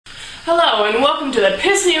Hello and welcome to the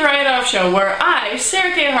Piss Me Right Off show, where I,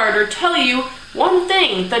 Sarah K. Harder, tell you one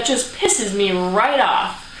thing that just pisses me right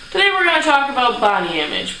off. Today we're going to talk about body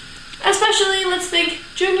image. Especially, let's think,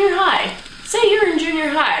 junior high. Say you're in junior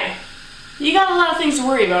high. You got a lot of things to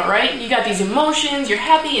worry about, right? You got these emotions, you're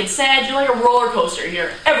happy and sad, you're like a roller coaster.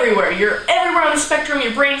 You're everywhere on the spectrum,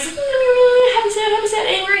 your brain's like, happy, sad,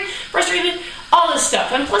 angry, frustrated, all this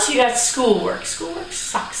stuff. And plus you got schoolwork. Schoolwork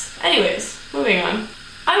sucks. Anyways, moving on.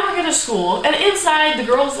 I work at a school, and inside the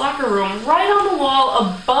girls' locker room, right on the wall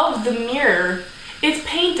above the mirror, it's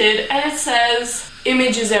painted and it says,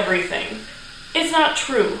 "Image is everything." It's not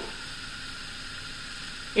true.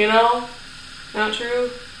 You know? Not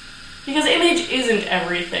true? Because image isn't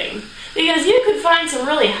everything. Because you could find some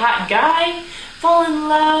really hot guy, fall in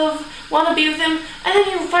love, want to be with him, and then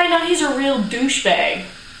you find out he's a real douchebag.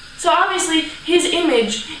 So obviously, his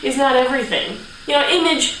image is not everything. You know,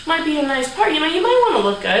 image might be a nice part. You know, you might want to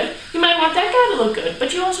look good. You might want that guy to look good.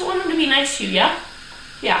 But you also want him to be nice to you, yeah?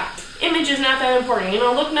 Yeah. Image is not that important. You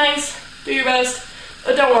know, look nice, do your best,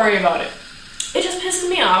 but don't worry about it. It just pisses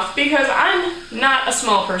me off because I'm not a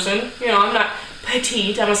small person. You know, I'm not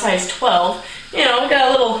petite. I'm a size 12. You know, I got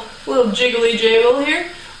a little jiggly jiggle here.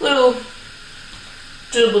 Little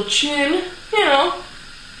double chin. You know.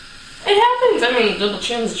 It happens. I mean, double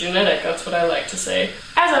chin's genetic. That's what I like to say.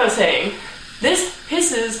 As I was saying, this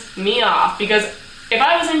pisses me off because if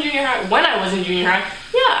I was in junior high, when I was in junior high,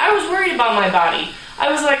 yeah, I was worried about my body.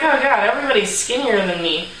 I was like, oh god, everybody's skinnier than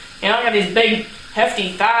me. You know, I got these big,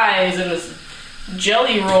 hefty thighs and this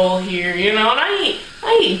jelly roll here, you know, and I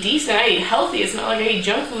eat decent, I eat healthy. It's not like I eat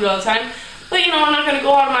junk food all the time. But, you know, I'm not going to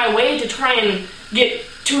go out of my way to try and get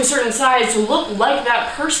to a certain size to look like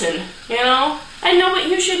that person, you know? I know what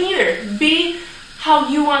you shouldn't either. Be how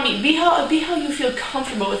you want to be. Be how you feel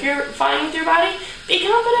comfortable. If you're fine with your body, be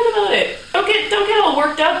confident about it. Don't get all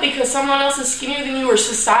worked up because someone else is skinnier than you or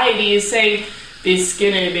society is saying, be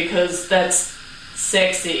skinny because that's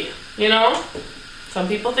sexy, you know? Some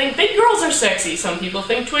people think big girls are sexy. Some people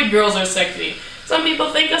think twig girls are sexy. Some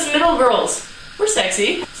people think us middle girls, we're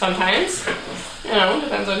sexy. Sometimes. You know,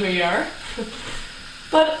 depends on who you are.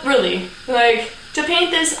 But really, like, to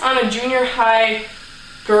paint this on a junior high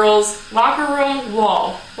girls' locker room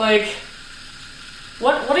wall, like,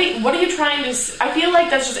 what are you trying to I feel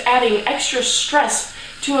like that's just adding extra stress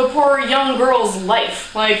to a poor young girl's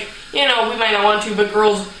life. Like, you know, we might not want to, but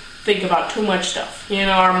girls think about too much stuff. You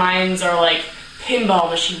know, our minds are like pinball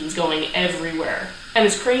machines going everywhere. And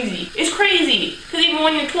it's crazy. It's crazy. Because even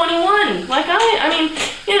when you're 21, like I mean,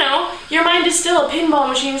 you know, your mind is still a pinball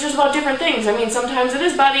machine. It's just about different things. I mean, sometimes it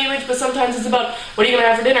is body image, but sometimes it's about, what are you going to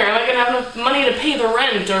have for dinner? Am I going to have enough money to pay the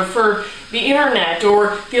rent or for the internet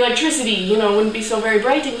or the electricity? You know, it wouldn't be so very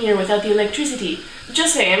bright in here without the electricity.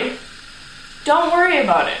 Just saying, don't worry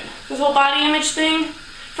about it. This whole body image thing,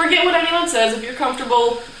 forget what anyone says. If you're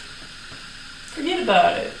comfortable, forget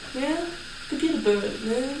about it. Yeah? Forget about it,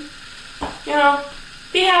 man. You know,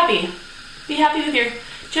 be happy. Be happy with your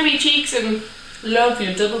chubby cheeks and love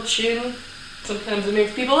your double chin. Sometimes it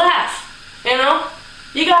makes people laugh. You know?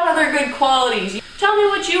 You got other good qualities. Tell me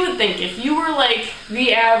what you would think if you were like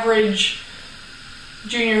the average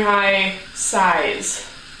junior high size.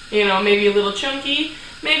 You know, maybe a little chunky.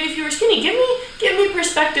 Maybe if you were skinny. Give me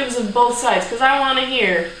perspectives of both sides, because I want to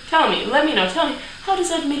hear. Tell me, let me know. Tell me, how does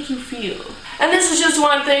that make you feel? And this is just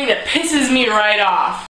one thing that pisses me right off.